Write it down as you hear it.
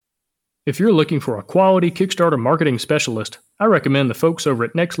If you're looking for a quality Kickstarter marketing specialist, I recommend the folks over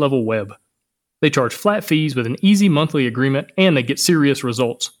at Next Level Web. They charge flat fees with an easy monthly agreement, and they get serious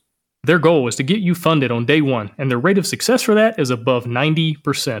results. Their goal is to get you funded on day one, and their rate of success for that is above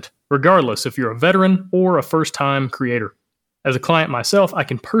 90%, regardless if you're a veteran or a first-time creator. As a client myself, I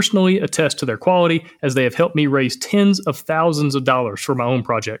can personally attest to their quality, as they have helped me raise tens of thousands of dollars for my own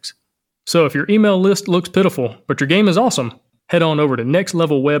projects. So if your email list looks pitiful, but your game is awesome, head on over to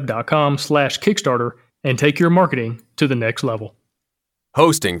nextlevelweb.com/Kickstarter and take your marketing to the next level.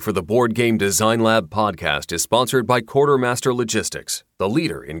 Hosting for the Board Game Design Lab podcast is sponsored by Quartermaster Logistics, the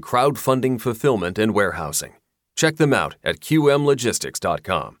leader in crowdfunding fulfillment and warehousing. Check them out at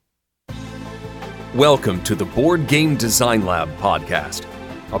qmlogistics.com. Welcome to the Board Game Design Lab podcast,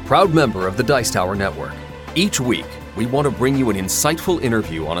 a proud member of the Dice Tower Network. Each week, we want to bring you an insightful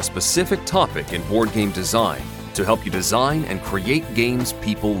interview on a specific topic in board game design to help you design and create games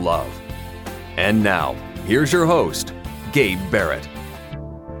people love. And now, here's your host, Gabe Barrett.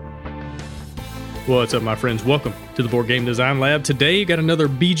 What's up, my friends? Welcome to the Board Game Design Lab. Today, you got another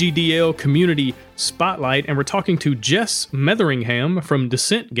BGDL Community Spotlight, and we're talking to Jess Metheringham from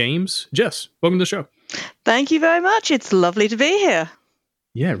Descent Games. Jess, welcome to the show. Thank you very much. It's lovely to be here.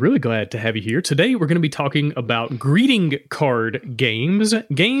 Yeah, really glad to have you here. Today, we're going to be talking about greeting card games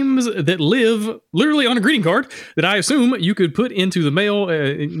that live literally on a greeting card that I assume you could put into the mail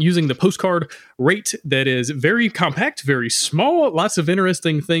using the postcard rate that is very compact, very small, lots of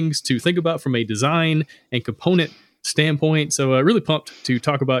interesting things to think about from a design and component standpoint. So really pumped to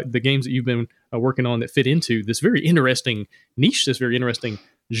talk about the games that you've been working on that fit into this very interesting niche, this very interesting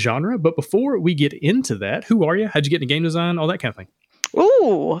genre. But before we get into that, who are you? How'd you get into game design? All that kind of thing.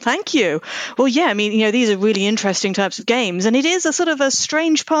 Oh, thank you. Well, yeah, I mean, these are really interesting types of games, and it is a sort of a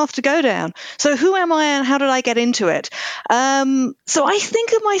strange path to go down. So who am I and how did I get into it? So I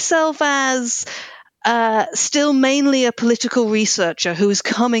think of myself as still mainly a political researcher who's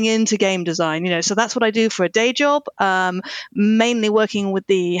coming into game design, so that's what I do for a day job, mainly working with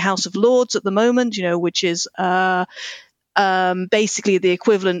the House of Lords at the moment, which is basically the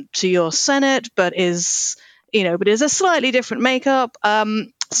equivalent to your Senate, but is a slightly different makeup.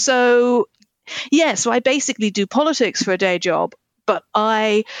 So I basically do politics for a day job, but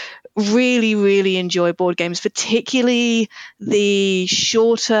I really, really enjoy board games, particularly the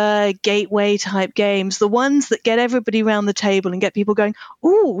shorter gateway type games, the ones that get everybody around the table and get people going,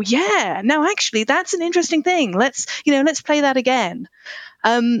 oh, yeah, no, actually, that's an interesting thing. Let's play that again.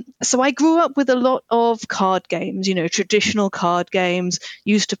 So I grew up with a lot of card games, traditional card games.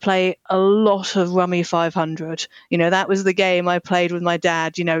 Used to play a lot of Rummy 500. That was the game I played with my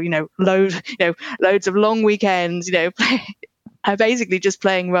dad. Loads of long weekends. Basically just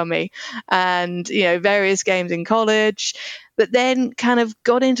playing Rummy, and various games in college. But then kind of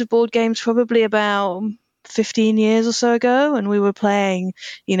got into board games probably about 15 years or so ago, and we were playing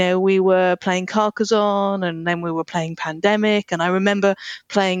Carcassonne, and then we were playing Pandemic, and I remember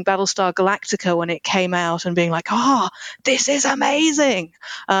playing Battlestar Galactica when it came out and being like, this is amazing,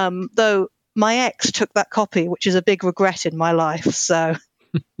 though my ex took that copy, which is a big regret in my life. So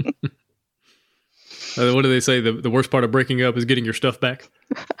what do they say? The worst part of breaking up is getting your stuff back.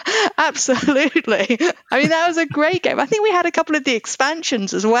 Absolutely. I mean, that was a great game. I think we had a couple of the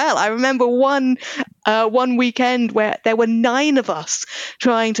expansions as well. I remember one weekend where there were 9 of us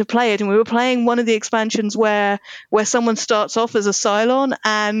trying to play it, and we were playing one of the expansions where someone starts off as a Cylon,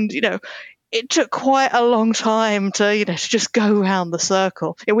 and it took quite a long time to just go around the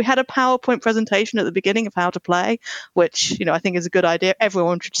circle. We had a PowerPoint presentation at the beginning of how to play, which I think is a good idea.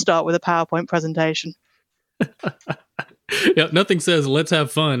 Everyone should start with a PowerPoint presentation. Yeah, nothing says let's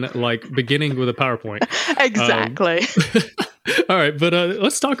have fun like beginning with a PowerPoint. Exactly. All right, but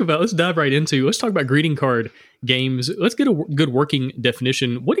let's talk about greeting card games. Let's get a good working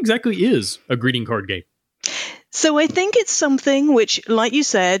definition. What exactly is a greeting card game? So I think it's something which, like you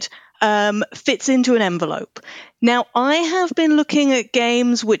said, fits into an envelope. Now, I have been looking at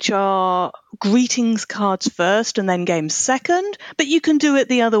games which are greetings cards first and then games second, but you can do it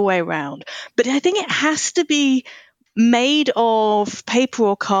the other way around. But I think it has to be made of paper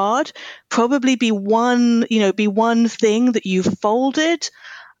or card, probably be one thing that you've folded,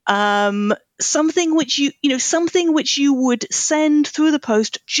 something which you would send through the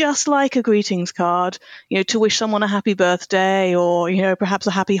post, just like a greetings card, to wish someone a happy birthday, or perhaps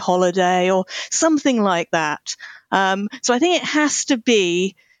a happy holiday, or something like that. So I think it has to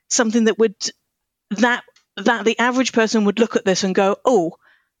be something that the average person would look at this and go, oh,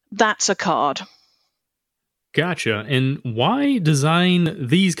 that's a card. Gotcha. And why design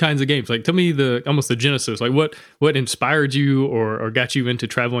these kinds of games? Like, tell me almost the genesis. Like, what inspired you or got you into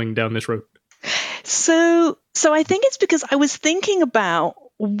traveling down this road? So I think it's because I was thinking about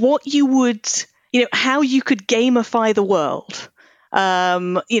what you would, how you could gamify the world.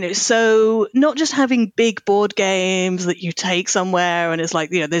 So not just having big board games that you take somewhere and it's like,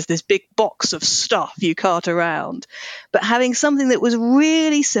 there's this big box of stuff you cart around, but having something that was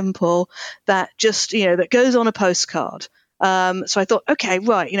really simple that just, that goes on a postcard. So I thought, okay,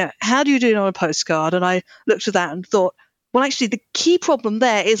 right, how do you do it on a postcard? And I looked at that and thought, well, actually, the key problem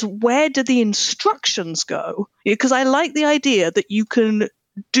there is where do the instructions go? Because I like the idea that you can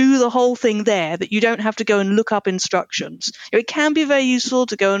do the whole thing there, that you don't have to go and look up instructions. It can be very useful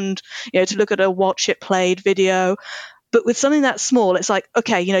to go and, to look at a watch it played video. But with something that small, it's like,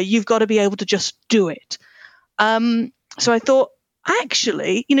 okay, you've got to be able to just do it. So I thought,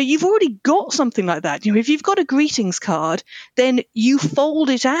 actually, you've already got something like that. If you've got a greetings card, then you fold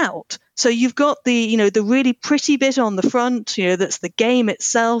it out. So you've got the really pretty bit on the front, that's the game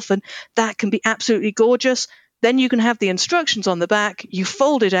itself, and that can be absolutely gorgeous. Then you can have the instructions on the back. You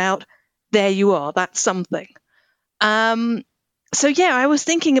fold it out. There you are. That's something. So yeah, I was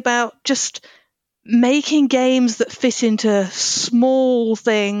thinking about just making games that fit into small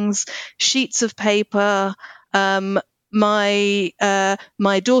things, sheets of paper. My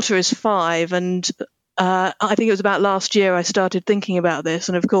daughter is 5, and I think it was about last year I started thinking about this.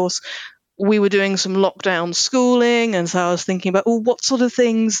 And of course, we were doing some lockdown schooling, and so I was thinking about, what sort of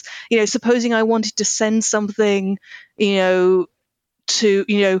things, supposing I wanted to send something, to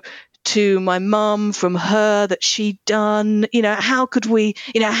my mum from her that she'd done, how could we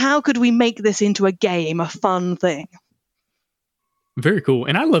make this into a game, a fun thing? Very cool.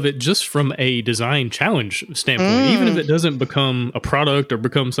 And I love it just from a design challenge standpoint, even if it doesn't become a product or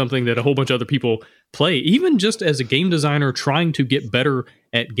become something that a whole bunch of other people play, even just as a game designer trying to get better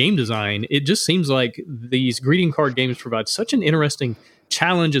at game design, it just seems like these greeting card games provide such an interesting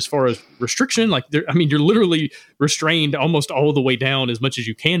challenge as far as restriction. Like, you're literally restrained almost all the way down as much as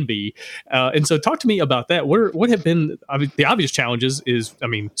you can be. And so talk to me about that. What have been the obvious challenges is,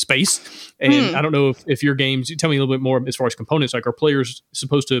 space. And I don't know if your games, you tell me a little bit more as far as components, like are players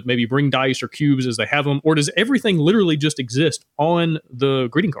supposed to maybe bring dice or cubes as they have them, or does everything literally just exist on the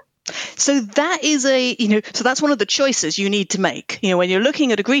greeting card? So that is so that's one of the choices you need to make. When you're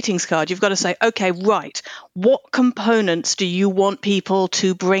looking at a greetings card, you've got to say, okay, right, what components do you want people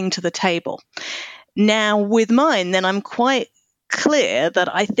to bring to the table? Now, with mine, then I'm quite clear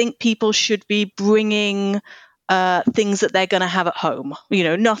that I think people should be bringing things that they're going to have at home,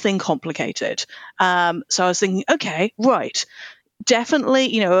 nothing complicated. So I was thinking, okay, right,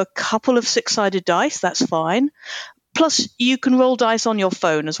 definitely, a couple of 6-sided dice, that's fine. Plus, you can roll dice on your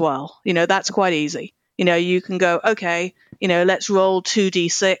phone as well. That's quite easy. You can go, okay, let's roll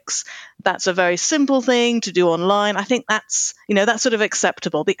 2d6. That's a very simple thing to do online. I think that's sort of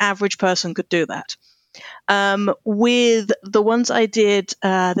acceptable. The average person could do that. With the ones I did,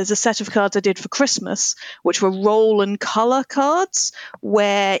 there's a set of cards I did for Christmas, which were roll and color cards,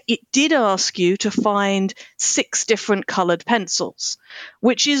 where it did ask you to find 6 different colored pencils,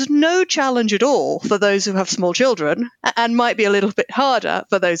 which is no challenge at all for those who have small children, and might be a little bit harder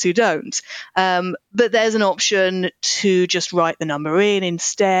for those who don't. But there's an option to just write the number in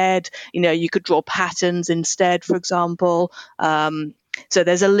instead. You could draw patterns instead, for example. So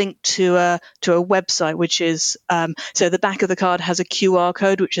there's a link to a website, which is so the back of the card has a QR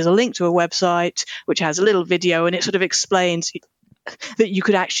code, which is a link to a website, which has a little video, and it sort of explains that you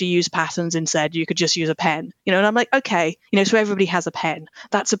could actually use patterns instead. You could just use a pen, and I'm like, okay, so everybody has a pen.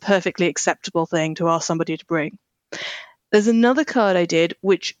 That's a perfectly acceptable thing to ask somebody to bring. There's another card I did,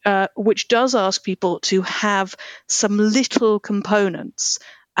 which does ask people to have some little components.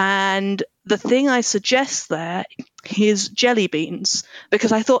 And the thing I suggest there is jelly beans,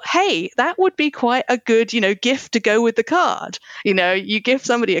 because I thought, hey, that would be quite a good, gift to go with the card. You give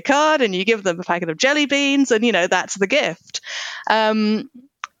somebody a card and you give them a packet of jelly beans, and, that's the gift.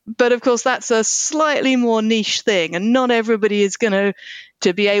 But of course, that's a slightly more niche thing, and not everybody is going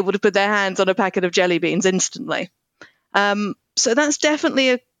to be able to put their hands on a packet of jelly beans instantly. So that's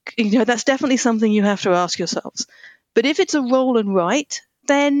definitely something you have to ask yourselves. But if it's a roll and write,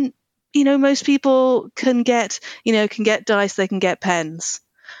 then most people can get dice, they can get pens.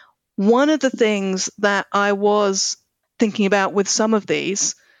 One of the things that I was thinking about with some of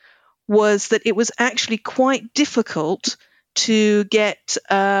these was that it was actually quite difficult to get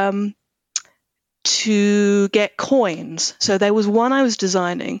coins. So there was one I was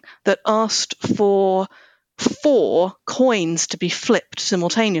designing that asked for 4 coins to be flipped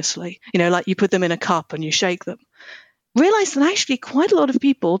simultaneously, like you put them in a cup and you shake them. Realized that actually quite a lot of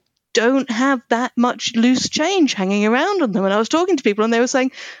people don't have that much loose change hanging around on them. And I was talking to people and they were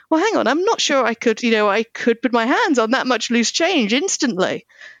saying, well, hang on, I'm not sure I could put my hands on that much loose change instantly.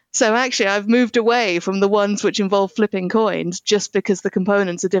 So actually I've moved away from the ones which involve flipping coins just because the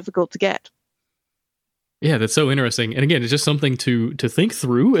components are difficult to get. Yeah, that's so interesting. And again, it's just something to think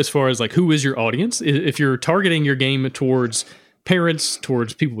through as far as like who is your audience. If you're targeting your game towards parents,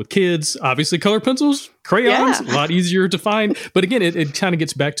 towards people with kids, obviously colored pencils, crayons, a lot easier to find. But again, it kind of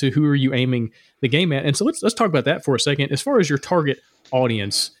gets back to who are you aiming the game at. And so let's talk about that for a second. As far as your target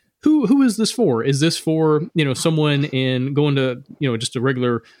audience, who is this for? Is this for, someone in going to, just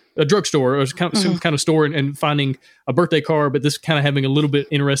a drugstore or some kind of store and finding a birthday card, but this kind of having a little bit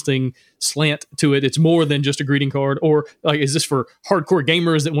interesting slant to it? It's more than just a greeting card. Or like, is this for hardcore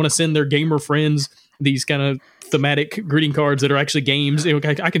gamers that want to send their gamer friends these kind of thematic greeting cards that are actually games?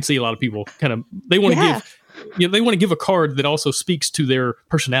 I can see a lot of people they want to give, they want to give a card that also speaks to their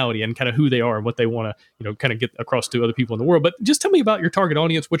personality and kind of who they are and what they want to, kind of get across to other people in the world. But just tell me about your target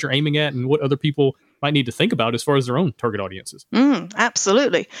audience, what you're aiming at, and what other people might need to think about as far as their own target audiences.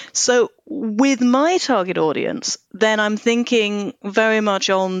 Absolutely. So with my target audience, then I'm thinking very much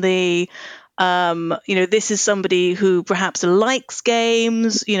on the, this is somebody who perhaps likes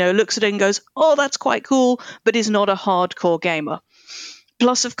games, looks at it and goes, oh, that's quite cool, but is not a hardcore gamer.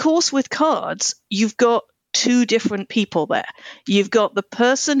 Plus, of course, with cards, you've got 2 different people there. You've got the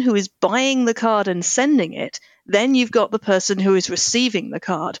person who is buying the card and sending it. Then you've got the person who is receiving the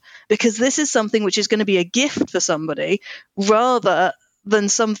card, because this is something which is going to be a gift for somebody rather than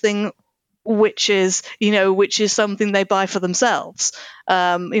something which is something they buy for themselves.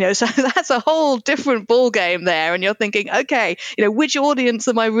 So that's a whole different ball game there. And you're thinking, okay, which audience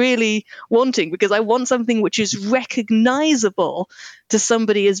am I really wanting? Because I want something which is recognizable to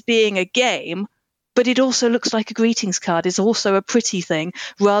somebody as being a game, but it also looks like a greetings card, is also a pretty thing,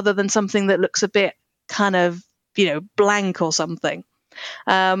 rather than something that looks a bit kind of, blank or something.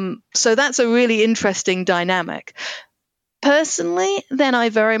 So that's a really interesting dynamic. Personally, then I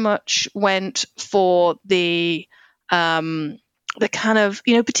very much went for the kind of,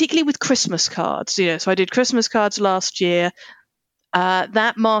 particularly with Christmas cards, so I did Christmas cards last year.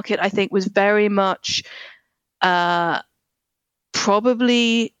 That market, I think, was very much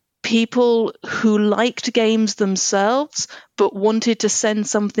probably people who liked games themselves but wanted to send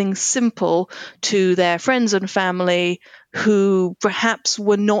something simple to their friends and family who perhaps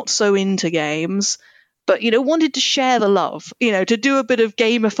were not so into games, but wanted to share the love, to do a bit of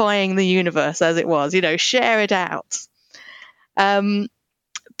gamifying the universe, as it was, share it out.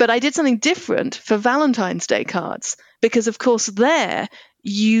 But I did something different for Valentine's Day cards, because of course there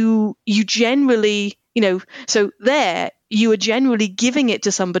you generally, so there you are generally giving it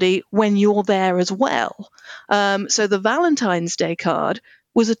to somebody when you're there as well. So the Valentine's Day card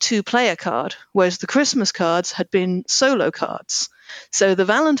was a 2-player card, whereas the Christmas cards had been solo cards. So the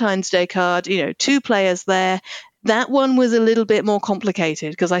Valentine's Day card, 2 players there, that one was a little bit more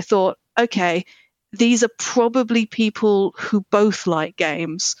complicated, because I thought, okay, these are probably people who both like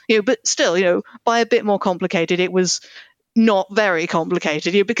games, but still, by a bit more complicated, it was not very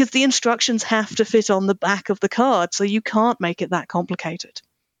complicated, because the instructions have to fit on the back of the card, so you can't make it that complicated.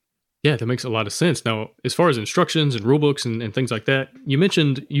 Yeah, that makes a lot of sense. Now, as far as instructions and rulebooks and things like that, you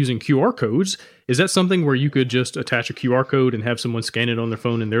mentioned using QR codes. Is that something where you could just attach a QR code and have someone scan it on their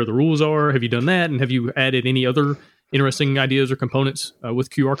phone and there the rules are? Have you done that? And have you added any other interesting ideas or components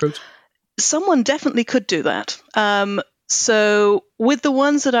with QR codes? Someone definitely could do that. So with the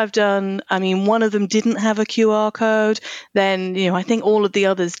ones that I've done, one of them didn't have a QR code. Then, I think all of the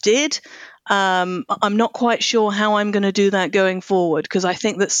others did. I'm not quite sure how I'm going to do that going forward, because I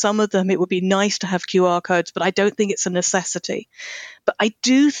think that some of them, it would be nice to have QR codes, but I don't think it's a necessity. But I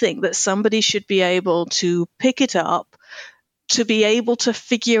do think that somebody should be able to pick it up, to be able to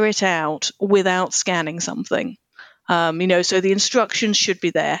figure it out without scanning something. So the instructions should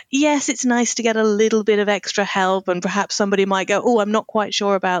be there. Yes, it's nice to get a little bit of extra help, and perhaps somebody might go, oh, I'm not quite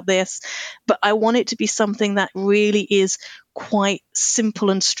sure about this, but I want it to be something that really is quite simple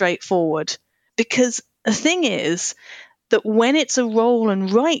and straightforward. Because the thing is that when it's a roll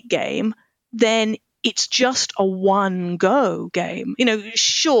and write game, then it's just a one-go game.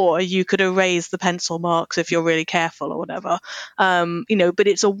 Sure, you could erase the pencil marks if you're really careful or whatever, but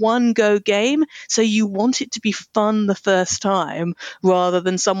it's a one-go game, so you want it to be fun the first time, rather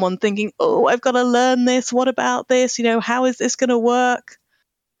than someone thinking, oh, I've got to learn this, what about this, how is this going to work?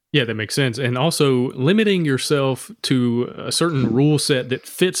 Yeah, that makes sense. And also limiting yourself to a certain rule set that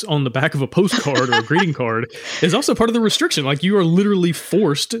fits on the back of a postcard or a greeting card is also part of the restriction. Like you are literally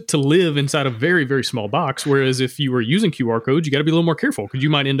forced to live inside a very, very small box. Whereas if you were using QR codes, you got to be a little more careful because you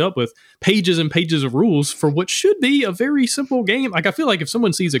might end up with pages and pages of rules for what should be a very simple game. Like I feel like if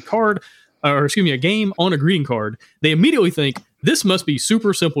someone sees a game on a greeting card, they immediately think this must be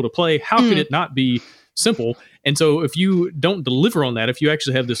super simple to play. How could it not be simple? And so if you don't deliver on that, if you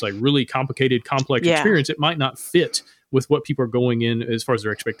actually have this like really complicated, complex experience, it might not fit with what people are going in as far as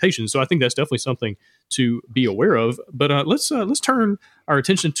their expectations. So I think that's definitely something to be aware of. But let's turn our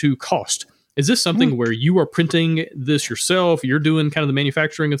attention to cost. Is this something where you are printing this yourself? You're doing kind of the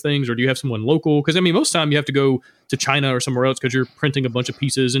manufacturing of things, or do you have someone local? Because I mean, most of the time you have to go to China or somewhere else because you're printing a bunch of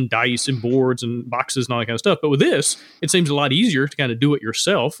pieces and dice and boards and boxes and all that kind of stuff. But with this, it seems a lot easier to kind of do it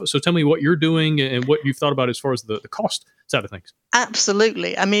yourself. So tell me what you're doing and what you've thought about as far as the cost side of things.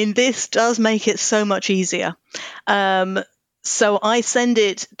 Absolutely. I mean, this does make it so much easier. So I send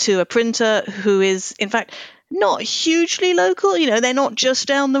it to a printer who is, in fact, not hugely local. They're not just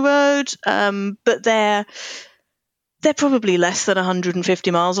down the road, but they're probably less than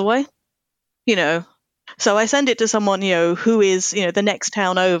 150 miles away. So I send it to someone who is the next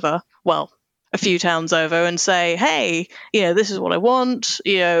town over, well, a few towns over, and say, hey, this is what I want.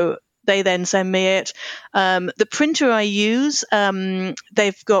 They then send me it. The printer I use,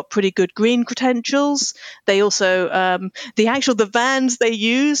 they've got pretty good green credentials. They also, the vans they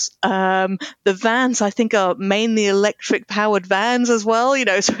use, the vans I think are mainly electric powered vans as well,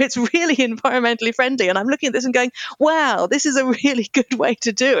 so it's really environmentally friendly. And I'm looking at this and going, wow, this is a really good way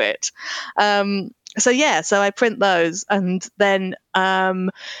to do it. So I print those and then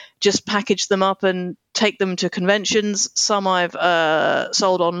just package them up and take them to conventions. Some I've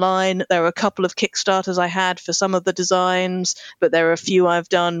sold online. There are a couple of Kickstarters I had for some of the designs, but there are a few I've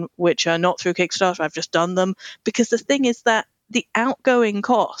done which are not through Kickstarter. I've just done them because the thing is that the outgoing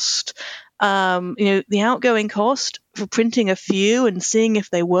cost, the outgoing cost for printing a few and seeing if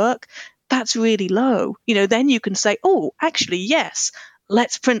they work, that's really low. Then you can say, oh, actually, yes,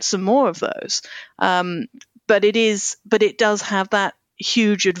 let's print some more of those. But it does have that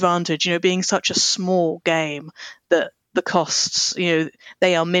huge advantage, being such a small game that the costs,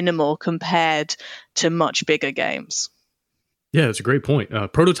 they are minimal compared to much bigger games. Yeah, that's a great point.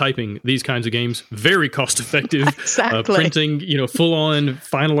 Prototyping these kinds of games, very cost effective. Exactly. Printing, full on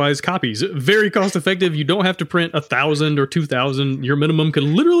finalized copies, very cost effective. You don't have to print 1,000 or 2,000. Your minimum could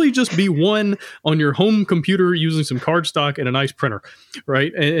literally just be one on your home computer using some cardstock and a nice printer,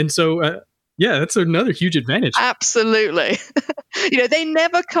 right? And so, yeah, that's another huge advantage. Absolutely. They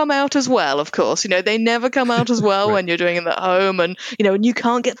never come out as well, of course. They never come out as well right. When you're doing them at home and you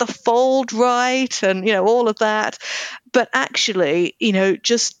can't get the fold right and, all of that. But actually,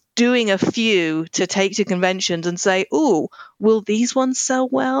 just doing a few to take to conventions and say, oh, will these ones sell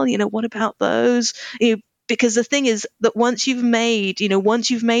well? What about those? Because the thing is that once you've made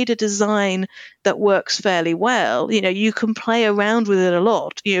a design that works fairly well, you can play around with it a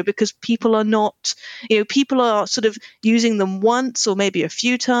lot, because people are sort of using them once or maybe a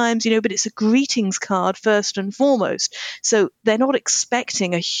few times, but it's a greetings card first and foremost. So they're not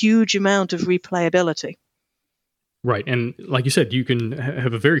expecting a huge amount of replayability. Right. And like you said, you can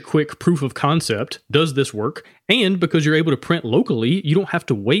have a very quick proof of concept. Does this work? And because you're able to print locally, you don't have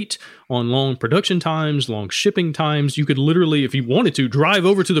to wait on long production times, long shipping times. You could literally, if you wanted to, drive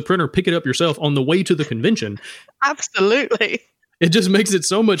over to the printer, pick it up yourself on the way to the convention. Absolutely. It just makes it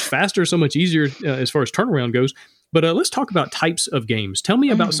so much faster, so much easier as far as turnaround goes. But let's talk about types of games. Tell me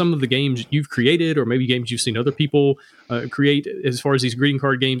about some of the games you've created, or maybe games you've seen other people create. As far as these greeting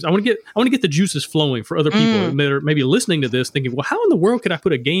card games, I want to get the juices flowing for other people that are maybe listening to this, thinking, "Well, how in the world could I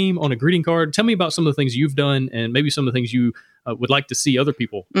put a game on a greeting card?" Tell me about some of the things you've done, and maybe some of the things you would like to see other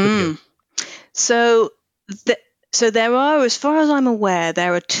people put together. So there are, as far as I'm aware,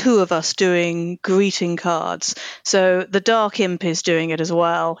 there are two of us doing greeting cards. So the Dark Imp is doing it as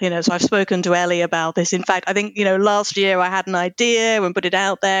well. So I've spoken to Ellie about this. In fact, I think, last year I had an idea and put it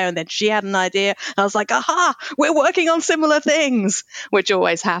out there, and then she had an idea. And I was like, aha, we're working on similar things, which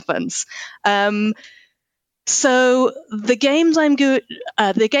always happens. So the games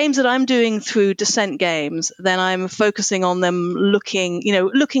that I'm doing through Descent Games, then I'm focusing on them looking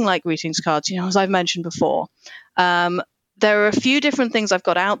like greetings cards, as I've mentioned before. There are a few different things I've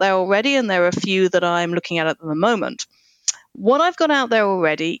got out there already, and there are a few that I'm looking at the moment. What I've got out there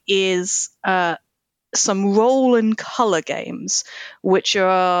already is some roll and color games, which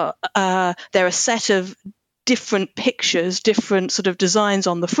are they're a set of different pictures, different sort of designs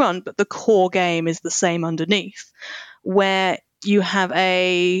on the front, but the core game is the same underneath, where you have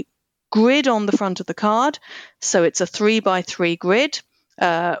a grid on the front of the card. So it's a 3x3 grid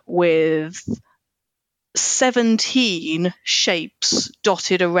with 17 shapes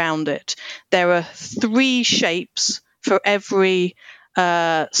dotted around it. There are 3 shapes for every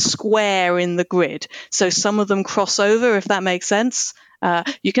square in the grid. So some of them cross over, if that makes sense.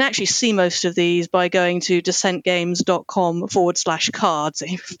 You can actually see most of these by going to descentgames.com/cards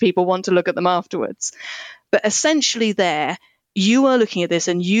if people want to look at them afterwards. But essentially there, you are looking at this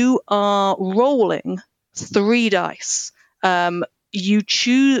and you are rolling 3 dice. You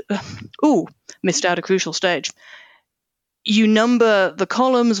choose... Ooh, missed out a crucial stage. You number the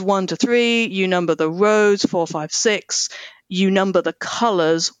columns 1 to 3, you number the rows 4, 5, 6, you number the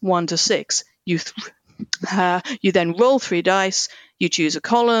colors 1 to 6. You then roll 3 dice, you choose a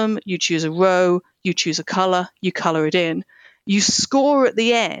column, you choose a row, you choose a color, you color it in. You score at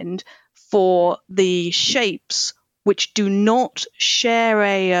the end for the shapes which do not share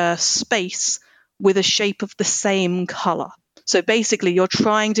a space with a shape of the same color. So basically, you're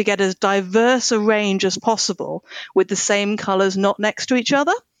trying to get as diverse a range as possible with the same colors not next to each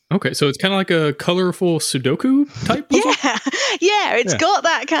other. Okay, so it's kind of like a colorful Sudoku type puzzle? Yeah, it's got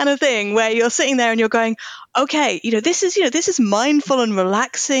that kind of thing where you're sitting there and you're going, okay, this is mindful and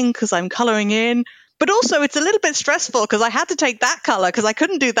relaxing because I'm coloring in, but also it's a little bit stressful because I had to take that color because I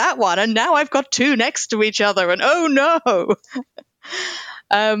couldn't do that one, and now I've got 2 next to each other, and oh no.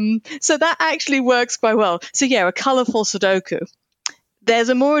 So that actually works quite well. So yeah, a colorful Sudoku. There's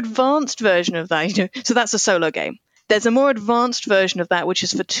a more advanced version of that. So that's a solo game. There's a more advanced version of that, which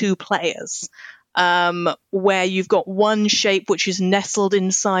is for 2 players, where you've got one shape which is nestled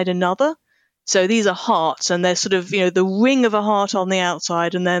inside another. So these are hearts, and they're sort of, the ring of a heart on the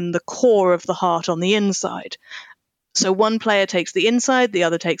outside and then the core of the heart on the inside. So one player takes the inside, the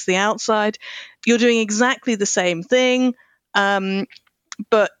other takes the outside. You're doing exactly the same thing,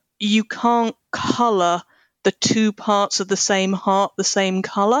 but you can't color the 2 parts of the same heart the same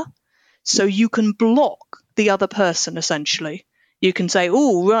color. So you can block the other person, essentially. You can say,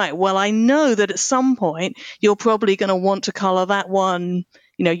 oh, right, well, I know that at some point you're probably going to want to color that one,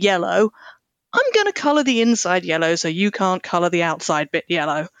 yellow. I'm going to color the inside yellow so you can't color the outside bit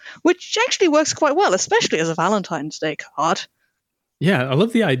yellow, which actually works quite well, especially as a Valentine's Day card. Yeah, I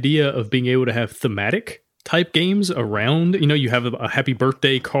love the idea of being able to have thematic type games around. You have a happy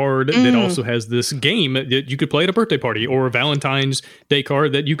birthday card that also has this game that you could play at a birthday party, or a Valentine's Day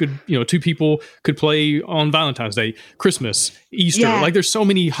card that you could, 2 people could play on Valentine's Day, Christmas, Easter. Yeah. Like there's so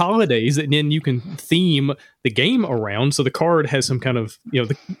many holidays that then you can theme the game around. So the card has some kind of,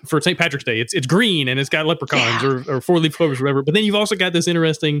 for St. Patrick's Day, it's green and it's got leprechauns or 4-leaf clovers or whatever. But then you've also got this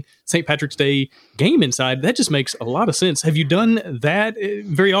interesting St. Patrick's Day game inside. That just makes a lot of sense. Have you done that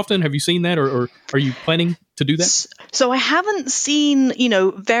very often? Have you seen that, or are you planning to do that? So I haven't seen,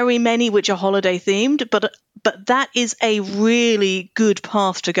 very many which are holiday themed, but that is a really good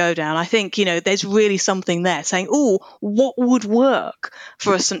path to go down. I think, there's really something there saying, oh, what would work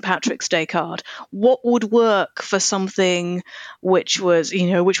for a St. Patrick's Day card? What would work for something which was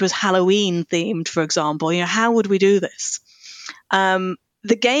Halloween themed, for example? How would we do this?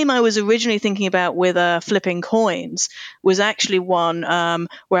 The game I was originally thinking about with flipping coins was actually one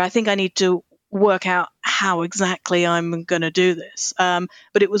where I think I need to work out how exactly I'm going to do this.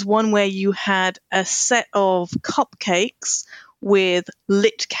 But it was one where you had a set of cupcakes with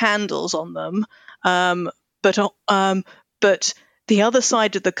lit candles on them, but the other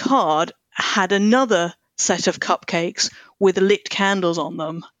side of the card had another set of cupcakes with lit candles on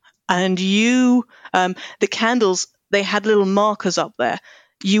them. And the candles, they had little markers up there.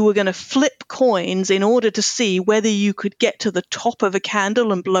 You were going to flip coins in order to see whether you could get to the top of a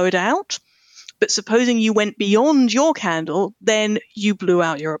candle and blow it out. But supposing you went beyond your candle, then you blew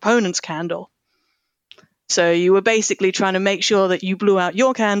out your opponent's candle. So you were basically trying to make sure that you blew out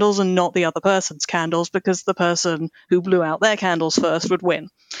your candles and not the other person's candles, because the person who blew out their candles first would win.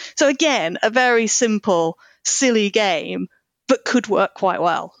 So again, a very simple, silly game, but could work quite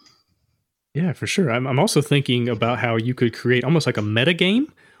well. Yeah, for sure. I'm also thinking about how you could create almost like a meta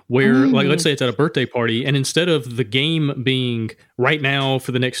game where, like, let's say it's at a birthday party, and instead of the game being right now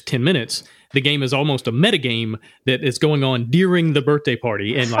for the next 10 minutes, the game is almost a meta game that is going on during the birthday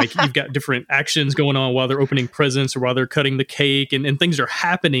party. And like you've got different actions going on while they're opening presents or while they're cutting the cake, and things are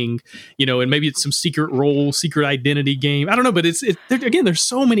happening, and maybe it's some secret role, secret identity game. I don't know, but again, there's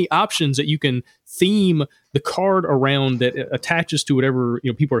so many options that you can theme the card around that attaches to whatever,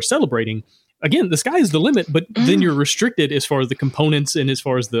 people are celebrating. Again, the sky is the limit, but then you're restricted as far as the components and as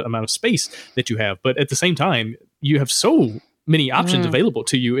far as the amount of space that you have. But at the same time, you have so many options available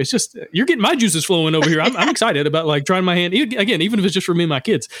to you. It's just, you're getting my juices flowing over here. I'm excited about like trying my hand. Again, even if it's just for me and my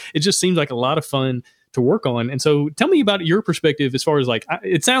kids, it just seems like a lot of fun to work on. And so tell me about your perspective as far as like,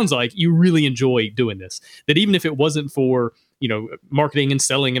 it sounds like you really enjoy doing this, that even if it wasn't for, marketing and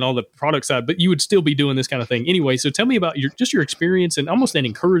selling and all the product side, but you would still be doing this kind of thing anyway. So tell me about your experience and almost an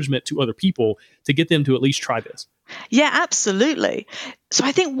encouragement to other people to get them to at least try this. Yeah, absolutely. So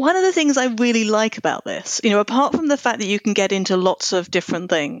I think one of the things I really like about this, apart from the fact that you can get into lots of different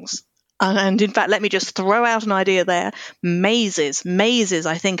things, and in fact, let me just throw out an idea there. Mazes,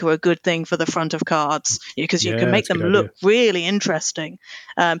 I think, are a good thing for the front of cards because you can make them look really interesting.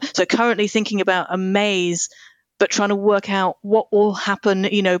 So currently thinking about a maze, but trying to work out what will happen.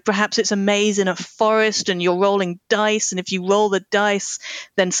 Perhaps it's a maze in a forest and you're rolling dice. And if you roll the dice,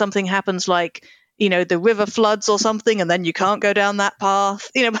 then something happens like, the river floods or something, and then you can't go down that path.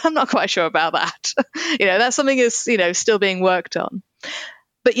 But I'm not quite sure about that. That's something is, still being worked on.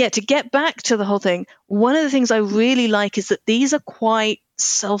 But yeah, to get back to the whole thing, one of the things I really like is that these are quite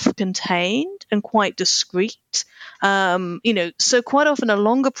self-contained and quite discreet. So quite often a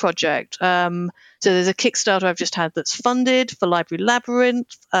longer project. So there's a Kickstarter I've just had that's funded for Library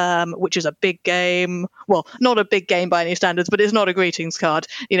Labyrinth, which is a big game. Well, not a big game by any standards, but it's not a greetings card.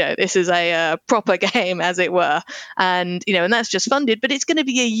 This is a proper game, as it were. And, and that's just funded, but it's going to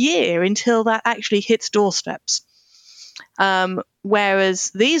be a year until that actually hits doorsteps.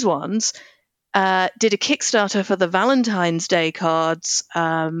 Whereas these ones did a Kickstarter for the Valentine's Day cards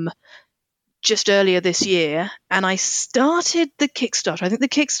just earlier this year, and I started the Kickstarter. I think the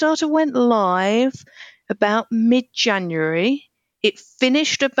Kickstarter went live about mid-January. It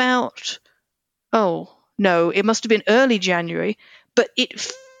finished about, it must have been early January, but it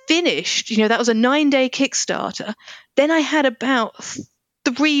finished, that was a 9-day Kickstarter. Then I had about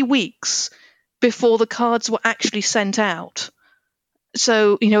 3 weeks before the cards were actually sent out.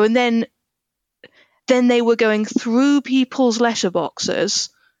 So, and then they were going through people's letterboxes,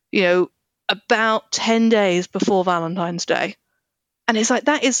 about 10 days before Valentine's Day. And it's like,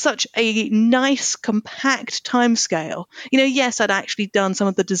 that is such a nice, compact timescale. Yes, I'd actually done some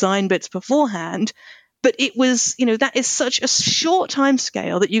of the design bits beforehand, but it was, that is such a short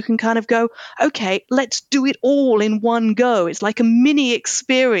timescale that you can kind of go, okay, let's do it all in one go. It's like a mini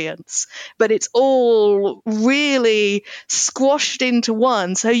experience, but it's all really squashed into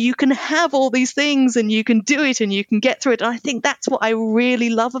one. So you can have all these things and you can do it and you can get through it. And I think that's what I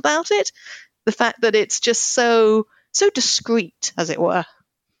really love about it. The fact that it's just so discreet, as it were.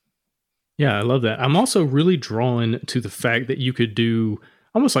 Yeah, I love that. I'm also really drawn to the fact that you could do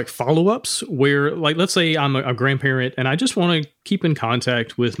almost like follow-ups where, like, let's say I'm a grandparent and I just want to keep in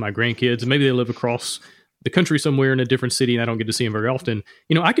contact with my grandkids, and maybe they live across the country somewhere in a different city and I don't get to see them very often.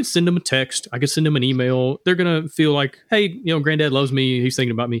 I could send them a text. I could send them an email. They're going to feel like, hey, granddad loves me. He's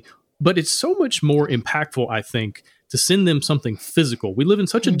thinking about me. But it's so much more impactful, I think, to send them something physical. We live in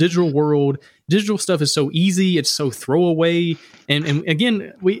such a digital world. Digital stuff is so easy. It's so throwaway. And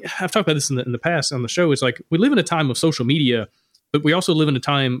again, I've talked about this in the past on the show. It's like we live in a time of social media, but we also live in a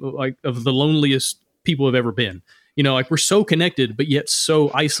time like of the loneliest people have ever been. Like we're so connected, but yet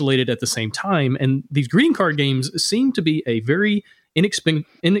so isolated at the same time. And these greeting card games seem to be a very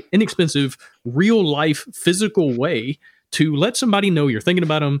inexpensive, real life, physical way to let somebody know you're thinking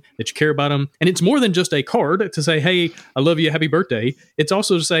about them, that you care about them. And it's more than just a card to say, hey, I love you, happy birthday. It's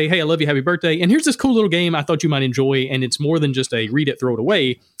also to say, hey, I love you, happy birthday. And here's this cool little game I thought you might enjoy. And it's more than just a read it, throw it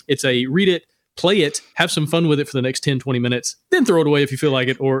away. It's a read it, play it, have some fun with it for the next 10, 20 minutes, then throw it away if you feel like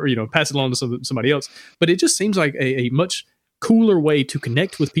it, or, pass it along to somebody else. But it just seems like a much cooler way to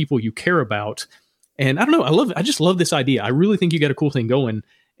connect with people you care about. And I don't know, I just love this idea. I really think you got a cool thing going.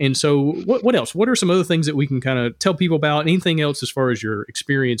 And so what else? What are some other things that we can kind of tell people about? Anything else as far as your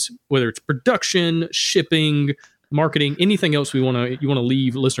experience, whether it's production, shipping, marketing, anything else you want to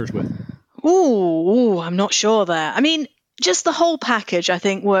leave listeners with? Ooh, I'm not sure there. I mean, just the whole package, I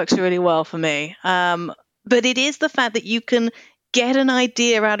think, works really well for me. But it is the fact that you can get an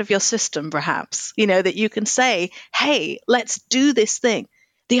idea out of your system, perhaps, that you can say, hey, let's do this thing.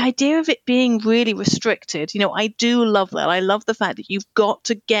 The idea of it being really restricted, I do love that. I love the fact that you've got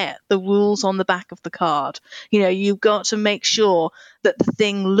to get the rules on the back of the card. You've got to make sure that the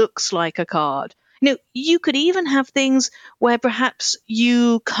thing looks like a card. You could even have things where perhaps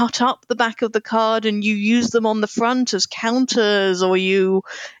you cut up the back of the card and you use them on the front as counters, or you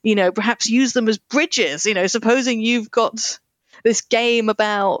perhaps use them as bridges. Supposing you've got this game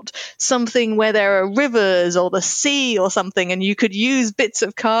about something where there are rivers or the sea or something, and you could use bits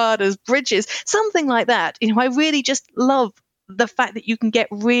of card as bridges, something like that. I really just love the fact that you can get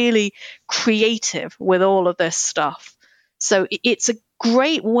really creative with all of this stuff. So it's a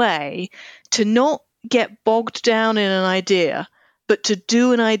great way to not get bogged down in an idea, but to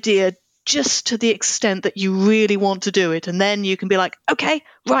do an idea just to the extent that you really want to do it. And then you can be like, okay,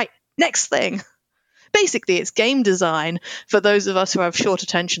 right, next thing. Basically, it's game design for those of us who have short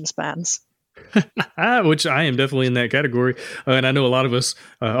attention spans. Which I am definitely in that category, and I know a lot of us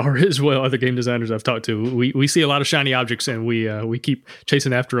are as well. Other game designers I've talked to, we see a lot of shiny objects, and we keep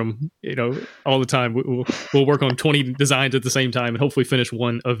chasing after them, all the time. We'll work on 20 designs at the same time, and hopefully finish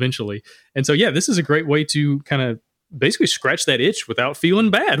one eventually. And so, yeah, this is a great way to kind of basically scratch that itch without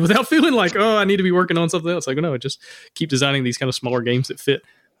feeling bad, without feeling like, oh, I need to be working on something else. Like, no, just keep designing these kind of smaller games that fit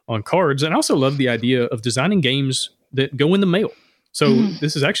on cards. And I also love the idea of designing games that go in the mail. So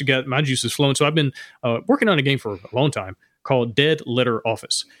this has actually got my juices flowing. So I've been working on a game for a long time called Dead Letter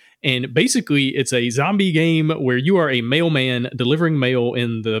Office. And basically, it's a zombie game where you are a mailman delivering mail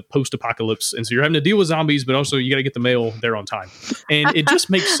in the post-apocalypse. And so you're having to deal with zombies, but also you got to get the mail there on time. And it just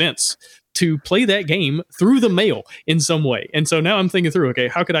makes sense to play that game through the mail in some way. And so now I'm thinking through, okay,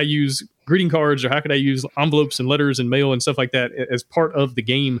 how could I use greeting cards, or how could I use envelopes and letters and mail and stuff like that as part of the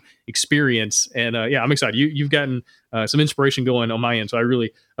game experience? And yeah, I'm excited. You've gotten some inspiration going on my end, so I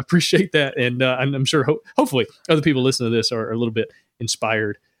really appreciate that. And I'm sure hopefully other people listening to this are a little bit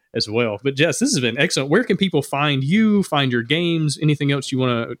inspired as well. But Jess, this has been excellent. Where can people find you, find your games, anything else you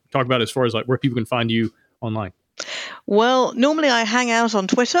want to talk about as far as like where people can find you online? Well, normally I hang out on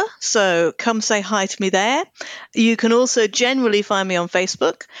Twitter, so come say hi to me there. You can also generally find me on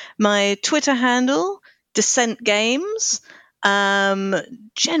Facebook. My Twitter handle, Descent Games.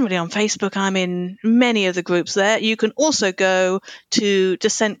 Generally on Facebook, I'm in many of the groups there. You can also go to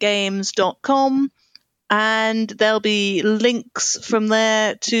descentgames.com, and there'll be links from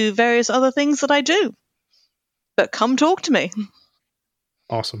there to various other things that I do. But come talk to me.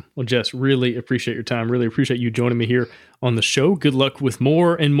 Awesome. Well, Jess, really appreciate your time. Really appreciate you joining me here on the show. Good luck with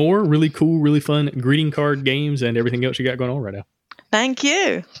more and more really cool, really fun greeting card games and everything else you got going on right now. Thank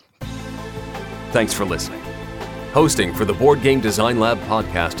you. Thanks for listening. Hosting for the Board Game Design Lab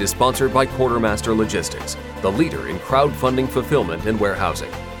podcast is sponsored by Quartermaster Logistics, the leader in crowdfunding fulfillment and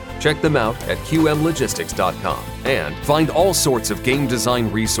warehousing. Check them out at qmlogistics.com and find all sorts of game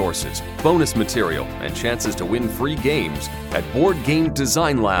design resources, bonus material, and chances to win free games at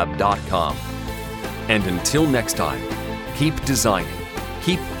BoardGameDesignLab.com. And until next time, keep designing,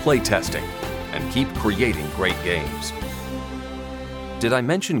 keep playtesting, and keep creating great games. Did I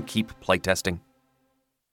mention keep playtesting?